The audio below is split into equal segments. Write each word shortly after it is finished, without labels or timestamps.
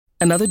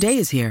Another day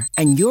is here,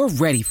 and you're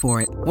ready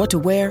for it. What to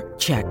wear?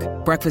 Check.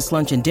 Breakfast,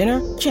 lunch, and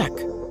dinner? Check.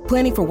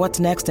 Planning for what's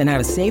next and how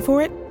to save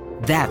for it?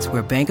 That's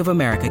where Bank of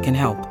America can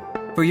help.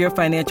 For your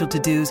financial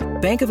to-dos,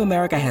 Bank of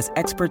America has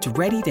experts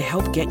ready to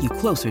help get you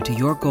closer to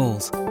your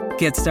goals.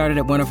 Get started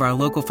at one of our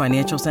local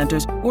financial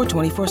centers or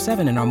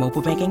 24/7 in our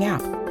mobile banking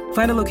app.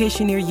 Find a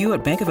location near you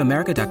at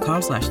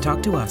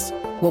bankofamerica.com/talktous.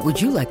 What would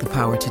you like the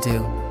power to do?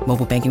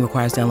 Mobile banking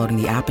requires downloading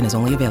the app and is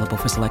only available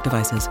for select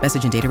devices.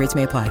 Message and data rates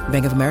may apply.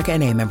 Bank of America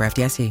N.A., member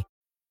FDIC.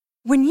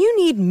 When you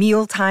need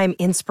mealtime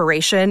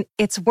inspiration,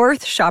 it's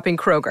worth shopping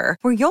Kroger,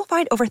 where you'll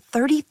find over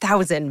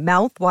 30,000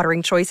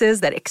 mouth-watering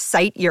choices that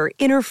excite your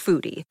inner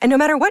foodie. And no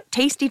matter what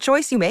tasty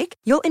choice you make,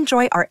 you'll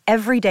enjoy our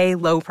everyday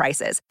low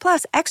prices,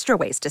 plus extra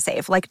ways to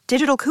save, like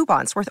digital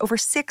coupons worth over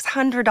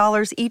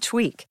 $600 each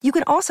week. You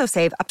can also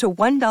save up to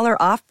 $1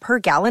 off per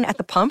gallon at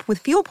the pump with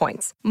fuel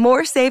points.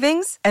 More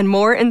savings and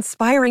more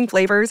inspiring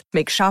flavors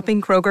make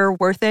shopping Kroger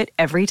worth it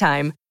every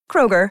time.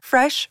 Kroger,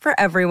 fresh for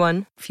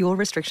everyone. Fuel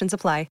restrictions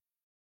apply.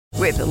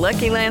 With the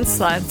Lucky Land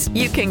Slots,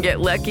 you can get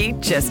lucky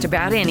just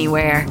about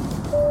anywhere.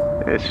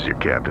 This is your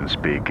captain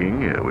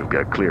speaking. We've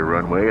got clear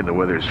runway and the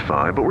weather's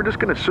fine, but we're just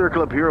going to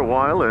circle up here a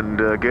while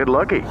and get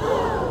lucky.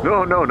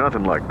 No,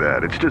 nothing like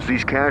that. It's just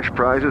these cash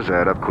prizes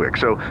add up quick.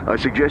 So I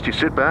suggest you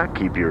sit back,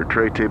 keep your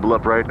tray table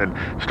upright, and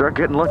start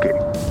getting lucky.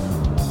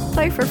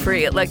 Play for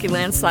free at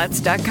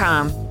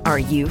LuckyLandSlots.com. Are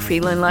you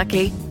feeling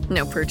lucky?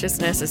 No purchase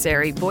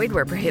necessary. Void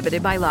where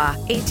prohibited by law.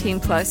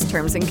 18+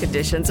 terms and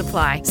conditions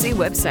apply. See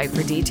website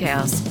for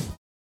details.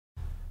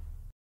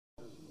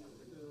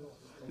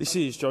 This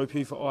is Joe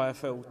Pugh for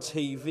IFL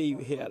TV.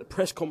 We're here at the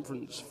press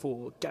conference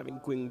for Gavin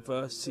Gwynn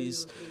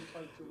versus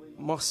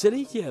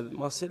Marcelli. Yeah,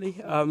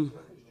 Marcelli.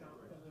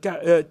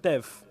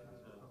 Dev,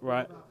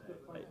 right?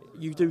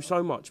 You do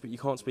so much, but you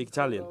can't speak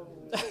Italian.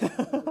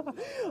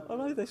 I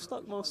know they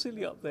stuck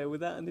Marsilli up there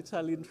without an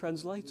Italian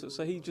translator,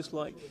 so he just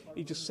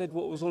said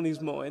what was on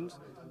his mind,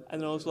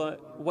 and I was like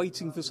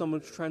waiting for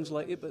someone to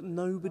translate it, but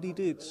nobody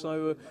did.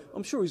 So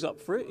I'm sure he's up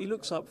for it. He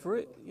looks up for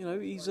it. You know,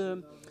 he's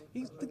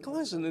the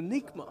guy's an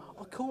enigma.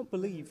 I can't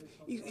believe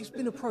he's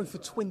been a pro for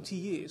 20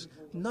 years.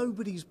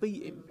 Nobody's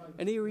beat him,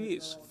 and here he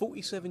is,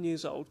 47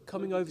 years old,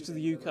 coming over to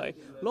the UK.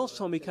 Last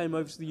time he came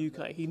over to the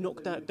UK, he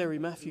knocked out Derry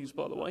Matthews,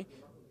 by the way.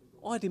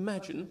 I'd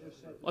imagine,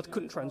 I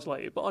couldn't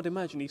translate it, but I'd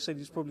imagine he said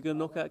he's probably going to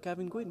knock out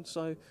Gavin Gwynn,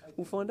 so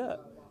we'll find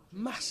out.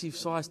 Massive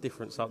size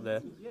difference up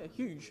there. Yeah,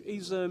 huge.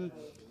 He's had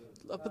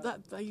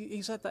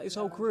that his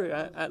whole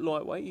career at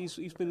lightweight.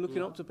 He's been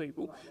looking up to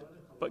people.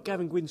 But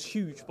Gavin Gwynn's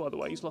huge, by the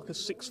way. He's like a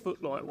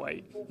 6-foot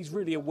lightweight. He's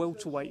really a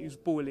welterweight who's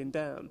boiling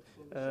down.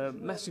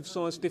 Massive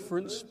size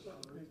difference.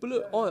 But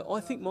look, I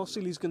think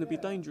Marsilli's going to be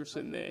dangerous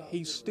in there.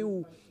 He's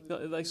still,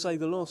 they say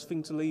the last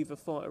thing to leave a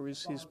fighter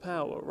is his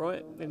power,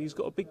 right? And he's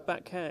got a big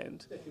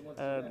backhand.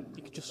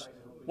 You could just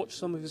watch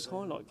some of his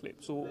highlight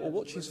clips or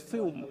watch his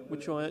film,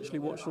 which I actually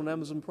watched on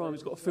Amazon Prime.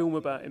 He's got a film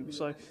about him.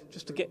 So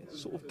just to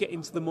get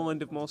into the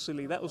mind of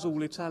Marsilli. That was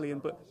all Italian,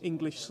 but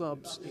English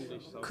subs.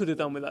 Could have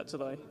done with that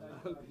today.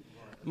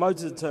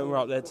 Modes of the term were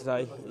up there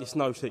today. It's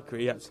no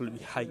secret he absolutely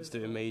hates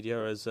doing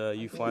media, as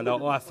you find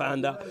out. I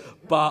found out.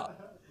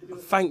 But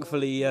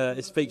thankfully,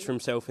 he speaks for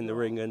himself in the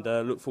ring, and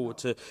look forward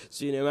to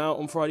seeing him out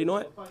on Friday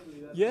night.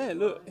 Yeah,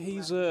 look,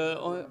 he's.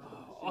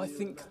 I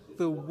think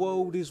the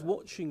world is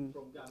watching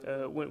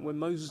when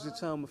Moses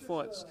Itama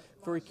fights.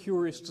 Very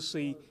curious to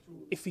see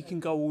if he can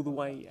go all the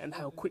way and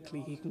how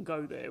quickly he can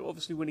go there.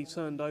 Obviously, when he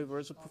turned over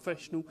as a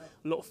professional,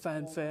 a lot of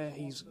fanfare.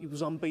 He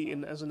was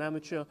unbeaten as an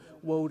amateur,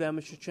 world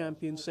amateur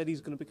champion. Said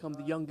he's going to become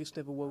the youngest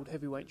ever world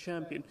heavyweight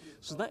champion.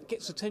 So that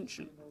gets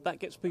attention. That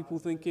gets people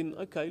thinking,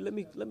 okay, let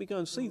me go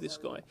and see this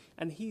guy.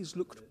 And he's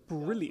looked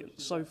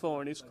brilliant so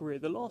far in his career.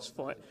 The last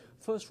fight,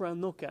 first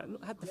round knockout,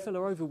 had the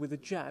fella over with a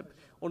jab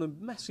on a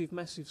massive,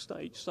 massive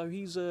stage. So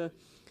he's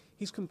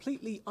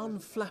completely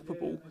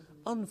unflappable,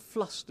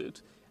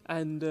 unflustered,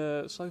 and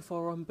so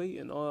far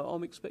unbeaten.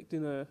 I'm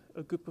expecting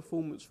a good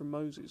performance from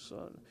Moses.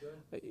 So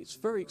it's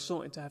very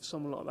exciting to have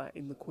someone like that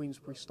in the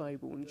Queensberry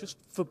stable, and just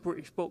for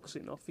British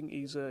boxing, I think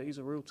he's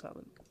a real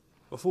talent.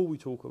 Before we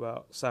talk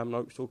about Sam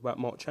Noakes, talk about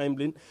Mark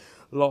Chamberlain.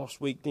 Last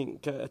week,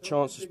 didn't get a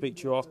chance to speak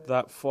to you after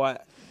that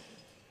fight.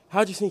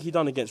 How do you think he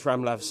done against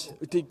Ramlavs?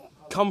 It did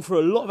come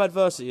through a lot of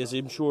adversity, as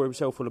I'm sure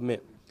himself will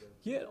admit.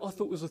 Yeah, I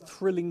thought it was a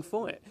thrilling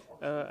fight,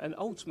 and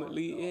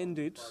ultimately it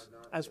ended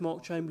as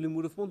Mark Chamberlain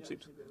would have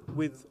wanted,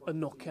 with a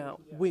knockout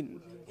win.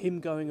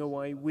 Him going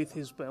away with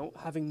his belt,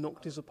 having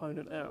knocked his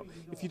opponent out.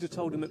 If you'd have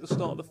told him at the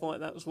start of the fight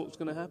that was what was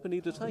going to happen,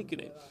 he'd have taken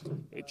it.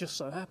 It just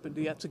so happened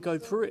he had to go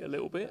through it a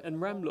little bit, and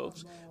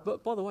Ramlavs.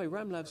 But by the way,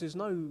 Ramlavs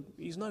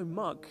he's no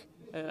mug.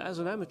 As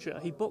an amateur,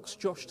 he boxed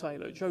Josh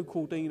Taylor, Joe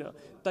Cordina,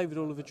 David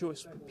Oliver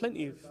Joyce,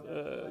 plenty of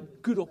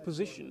good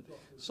opposition.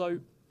 So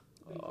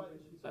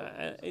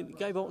it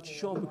gave Archie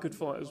Sharp a good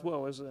fight as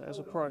well as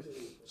a pro.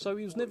 So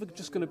he was never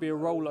just going to be a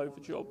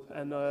rollover job,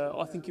 and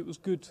I think it was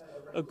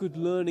a good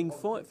learning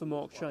fight for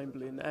Mark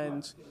Chamberlain,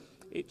 and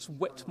it's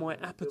whet my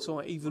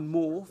appetite even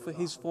more for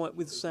his fight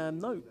with Sam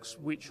Noakes,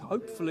 which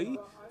hopefully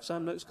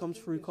Sam Noakes comes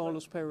through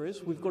Carlos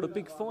Perez. We've got a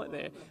big fight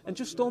there. And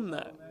just on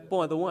that,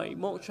 by the way,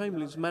 Mark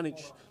Chamberlain's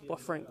managed by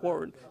Frank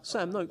Warren.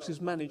 Sam Noakes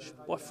is managed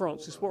by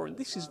Francis Warren.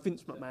 This is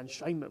Vince McMahon,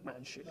 Shane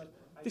McMahon shit.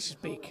 This is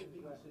big.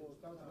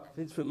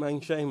 Vince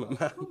McMahon, Shane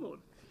McMahon.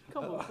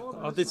 Come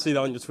on. I did see that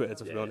on your Twitter,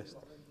 to be honest.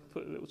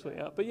 Put a little tweet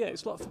out. But yeah,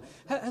 it's like,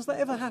 has that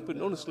ever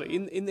happened, honestly,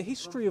 in the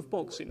history of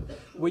boxing,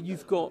 where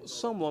you've got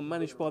someone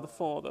managed by the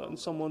father and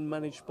someone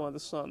managed by the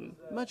son?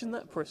 Imagine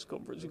that press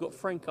conference. You've got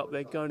Frank up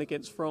there going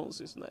against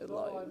Francis, and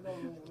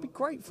it'd be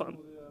great fun.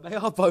 They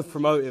are both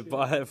promoted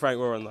by Frank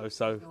Warren, though,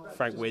 so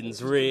Frank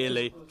wins,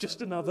 really.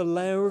 Just another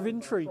layer of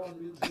intrigue.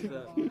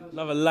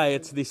 Another layer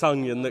to this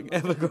onion that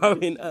ever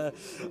growing.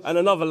 And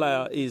another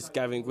layer is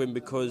Gavin Gwynn,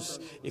 because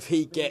if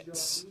he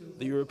gets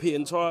the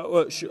European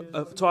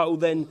title,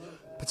 then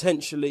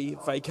potentially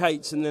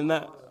vacates, and then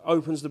that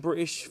opens the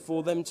British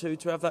for them to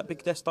have that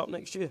big test up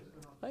next year.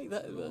 Hey,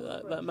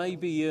 that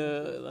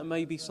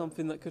may be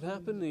something that could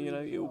happen. You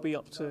know, it will be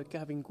up to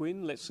Gavin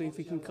Gwynn. Let's see if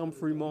he can come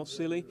through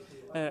Marsilli.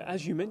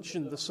 As you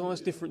mentioned, the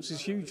size difference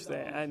is huge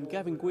there, and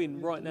Gavin Gwynn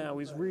right now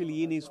is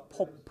really in his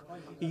pomp.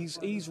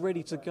 He's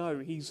ready to go.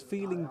 He's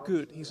feeling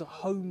good. He's a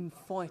home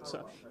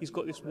fighter. He's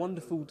got this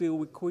wonderful deal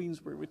with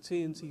Queensbury, with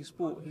TNT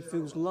Sport. He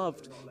feels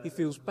loved. He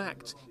feels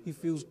backed. He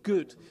feels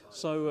good.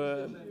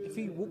 So if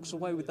he walks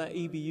away with that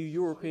EBU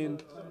European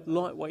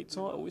lightweight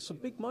title, it's a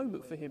big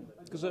moment for him.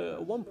 Because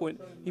at one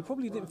point, he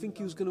probably didn't think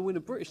he was going to win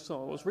a British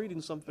title. I was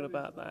reading something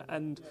about that.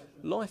 And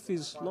life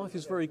is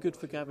very good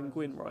for Gavin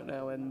Gwynn right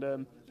now.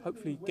 And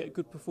hopefully get a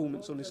good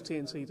performance on his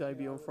TNT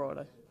debut on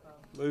Friday.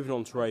 Moving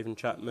on to Raven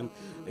Chapman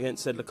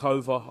against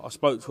Sedlakova. I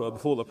spoke to her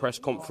before the press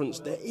conference.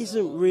 There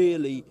isn't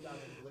really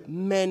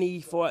many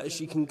fighters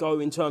she can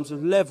go in terms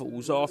of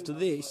levels after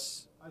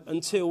this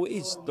until it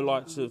is the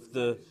likes of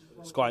the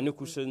Sky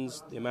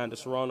Nicholsons, the Amanda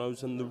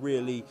Serranos, and the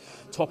really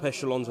top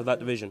echelons of that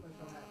division.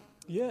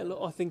 Yeah, look,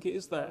 I think it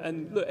is that.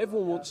 And look,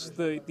 everyone wants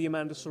the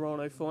Amanda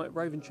Serrano fight.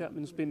 Raven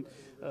Chapman's been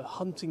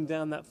hunting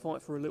down that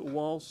fight for a little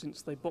while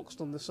since they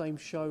boxed on the same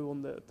show,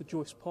 on the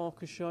Joyce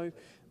Parker show.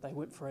 They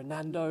went for a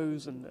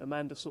Nando's, and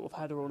Amanda sort of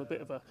had her on a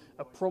bit of a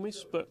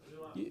promise, but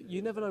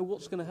you never know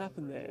what's going to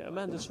happen there.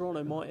 Amanda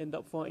Serrano might end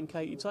up fighting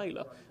Katie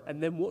Taylor,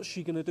 and then what's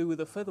she going to do with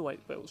her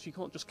featherweight belts? She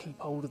can't just keep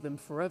hold of them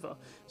forever.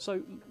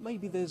 So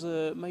maybe there's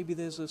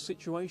a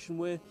situation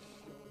where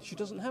she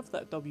doesn't have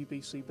that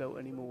WBC belt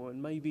anymore,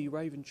 and maybe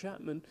Raven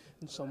Chapman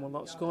and someone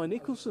like Sky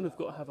Nicholson have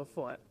got to have a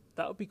fight.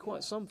 That would be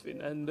quite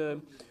something,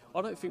 and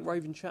I don't think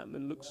Raven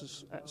Chapman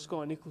looks at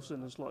Sky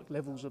Nicholson as like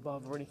levels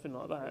above or anything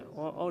like that.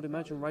 I would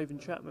imagine Raven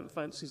Chapman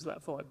fancies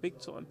that fight big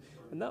time,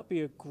 and that'd be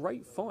a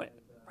great fight.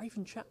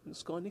 Raven Chapman,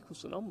 Sky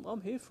Nicholson,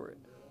 I'm here for it.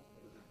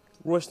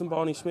 Royston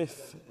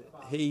Barney-Smith,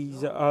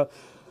 he's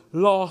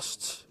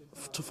last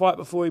to fight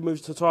before he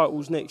moves to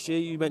titles next year.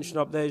 You mentioned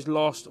up there his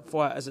last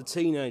fight as a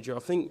teenager. I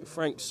think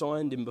Frank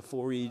signed him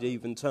before he'd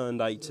even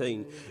turned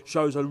 18.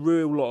 Shows a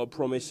real lot of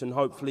promise, and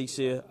hopefully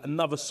see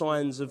another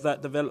signs of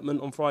that development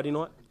on Friday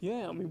night.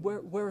 Yeah, I mean,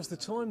 where has the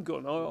time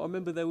gone? I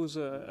remember there was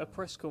a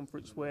press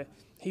conference where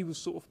he was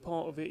sort of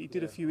part of it. He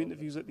did a few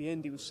interviews at the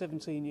end. He was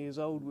 17 years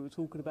old. We were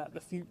talking about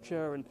the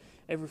future and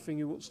everything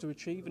he wants to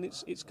achieve, and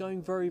it's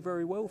going very,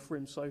 very well for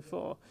him so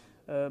far.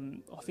 I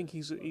think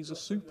he's a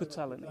super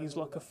talent. He's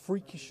like a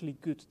freakishly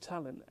good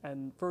talent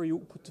and very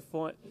awkward to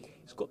fight.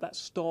 He's got that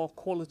star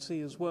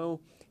quality as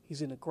well.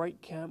 He's in a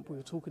great camp. We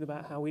were talking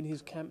about how in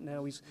his camp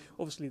now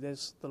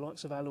there's the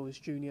likes of Alois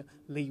Jr.,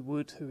 Lee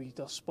Wood, who he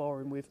does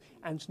sparring with.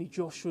 Anthony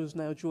Joshua's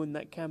now joined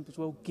that camp as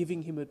well,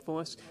 giving him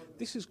advice.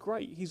 This is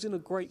great. He's in a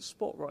great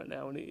spot right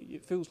now, and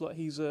it feels like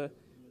he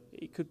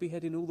could be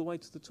heading all the way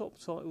to the top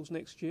titles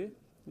next year.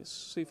 Let's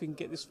see if we can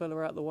get this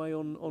fella out of the way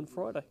on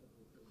Friday.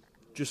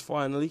 Just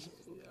finally,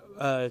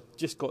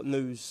 just got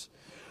news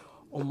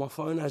on my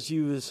phone as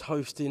you was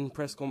hosting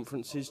press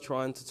conferences,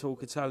 trying to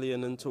talk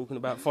Italian and talking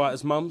about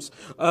fighters' mums.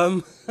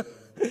 That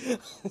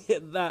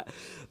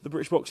the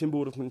British Boxing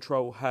Board of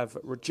Control have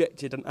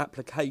rejected an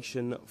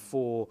application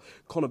for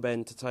Conor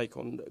Benn to take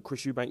on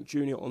Chris EUBANK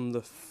Jr. on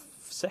the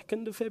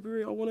 2nd of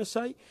February, I want to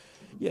say.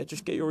 Yeah,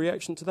 just get your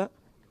reaction to that.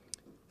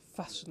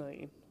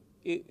 Fascinating.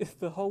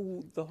 The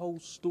whole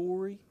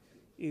story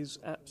is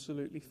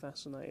absolutely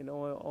fascinating.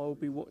 I'll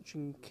be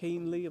watching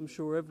keenly, I'm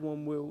sure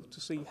everyone will,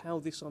 to see how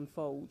this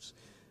unfolds.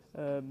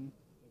 It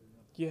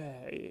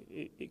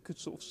could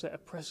sort of set a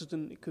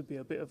precedent. It could be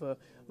a bit of a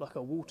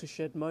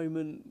watershed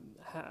moment.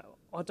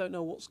 I don't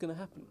know what's going to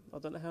happen. I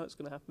don't know how it's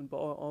going to happen, but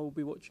I will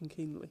be watching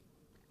keenly.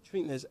 Do you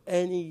think there's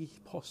any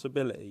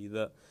possibility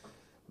that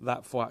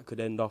fight could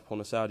end up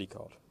on a Saudi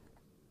card?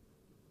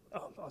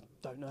 I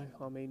don't know.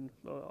 I mean,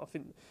 I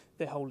think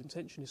their whole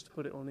intention is to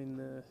put it on in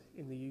the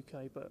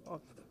UK, but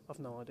I've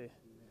no idea.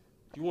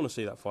 Do you want to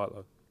see that fight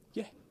though?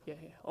 Yeah.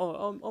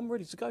 I'm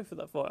ready to go for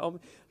that fight.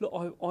 I've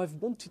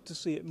wanted to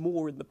see it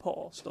more in the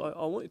past.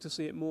 I wanted to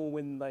see it more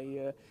when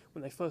they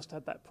first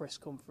had that press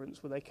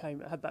conference, where they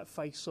had that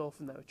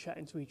face-off and they were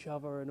chatting to each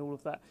other and all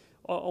of that.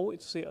 I wanted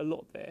to see it a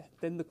lot there.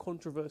 Then the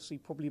controversy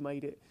probably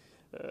made it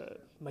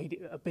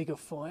a bigger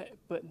fight,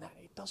 but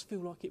it does feel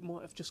like it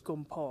might have just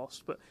gone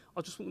past. But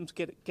I just want them to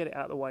get it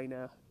out of the way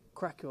now.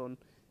 Crack on.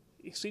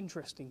 it's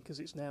interesting because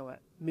it's now at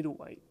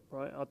middleweight,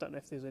 right? I don't know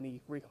if there's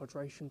any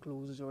rehydration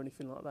clauses or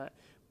anything like that,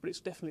 but it's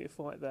definitely a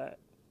fight that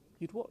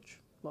you'd watch.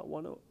 Like,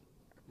 why not?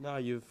 Now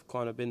you've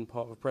kind of been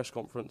part of a press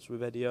conference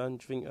with Eddie Hearn.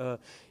 Do you think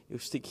he'll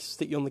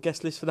stick you on the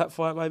guest list for that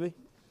fight, maybe?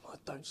 I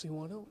don't see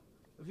why not.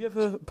 Have you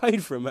ever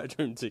paid for a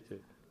matchroom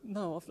ticket?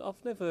 No,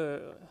 I've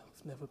never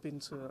been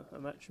to a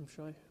matchroom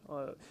show.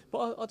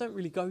 But I don't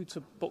really go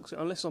to boxing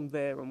unless I'm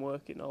there and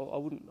working. I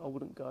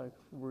wouldn't go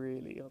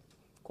really. I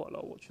quite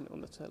like watching it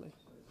on the telly.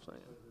 So,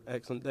 yeah.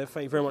 Excellent.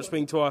 Thank you very much for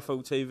being to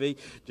IFL TV.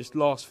 Just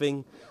last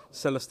thing,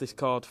 sell us this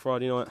card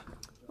Friday night.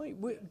 Mate,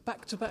 we're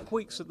back-to-back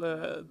weeks at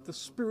the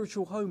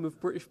spiritual home of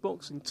British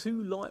boxing.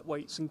 2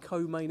 lightweights in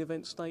co-main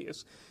event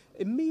status.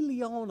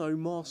 Emiliano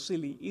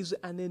Marsili is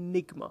an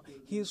enigma.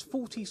 He is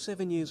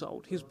 47 years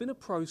old. He's been a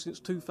pro since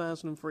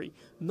 2003.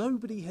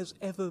 Nobody has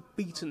ever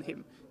beaten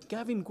him.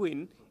 Gavin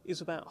Gwynn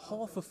is about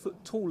half a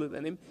foot taller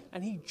than him,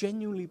 and he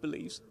genuinely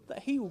believes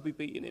that he will be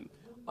beating him.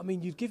 I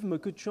mean, you'd give him a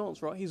good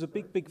chance, right? He's a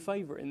big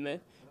favourite in there.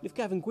 If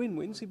Gavin Gwynn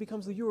wins, he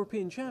becomes the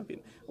European champion.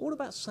 What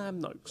about Sam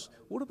Noakes?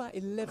 What about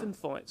 11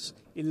 fights,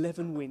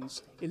 11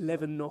 wins,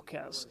 11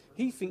 knockouts?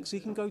 He thinks he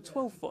can go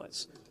 12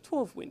 fights,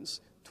 12 wins,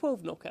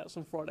 12 knockouts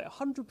on Friday.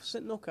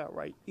 100% knockout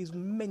rate is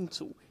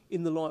mental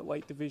in the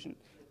lightweight division.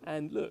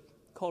 And look,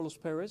 Carlos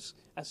Perez,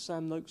 as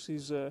Sam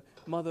Noakes'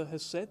 mother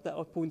has said, that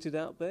I pointed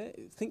out there,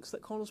 thinks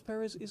that Carlos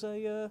Perez is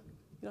a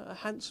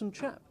handsome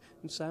chap.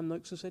 And Sam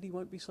Noakes has said he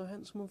won't be so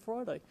handsome on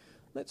Friday.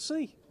 Let's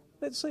see.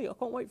 I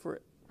can't wait for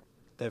it.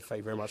 Dev, thank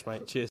you very much,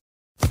 mate. Cheers.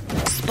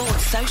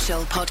 Sports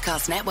Social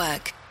Podcast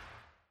Network.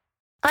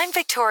 I'm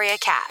Victoria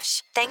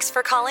Cash. Thanks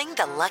for calling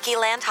the Lucky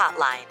Land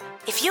Hotline.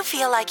 If you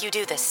feel like you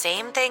do the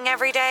same thing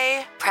every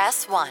day,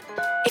 press 1.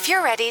 If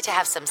you're ready to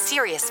have some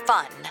serious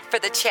fun for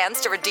the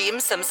chance to redeem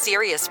some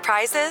serious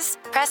prizes,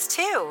 press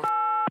 2.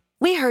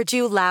 We heard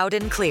you loud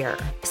and clear.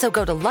 So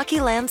go to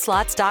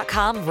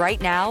LuckyLandSlots.com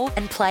right now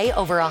and play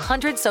over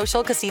 100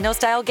 social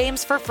casino-style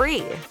games for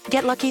free.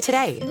 Get lucky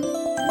today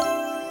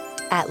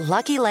at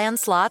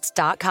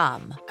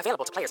LuckyLandSlots.com.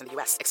 Available to players in the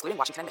U.S., excluding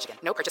Washington and Michigan.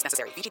 No purchase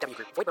necessary. VGW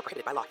Group. Void where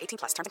prohibited by law. 18+.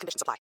 Terms and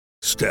conditions apply.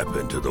 Step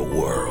into the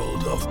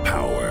world of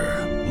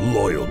power,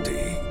 loyalty,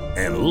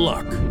 and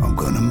luck. I'm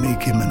gonna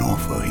make him an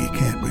offer he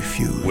can't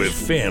refuse. With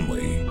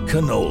family,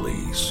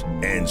 cannolis,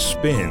 and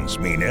spins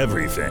mean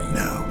everything.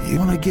 Now, you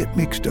wanna get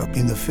mixed up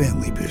in the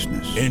family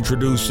business.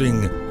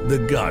 Introducing The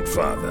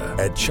Godfather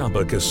at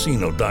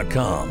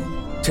ChumbaCasino.com.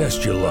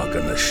 Test your luck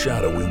in the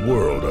shadowy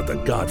world of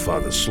The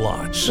Godfather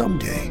slot.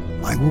 Someday,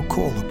 I will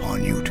call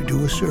upon you to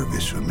do a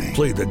service for me.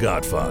 Play The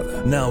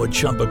Godfather, now at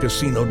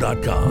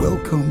ChumbaCasino.com.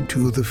 Welcome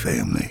to the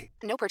family.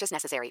 No purchase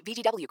necessary.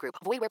 VGW Group.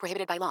 Void where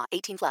prohibited by law.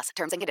 18+.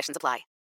 Terms and conditions apply.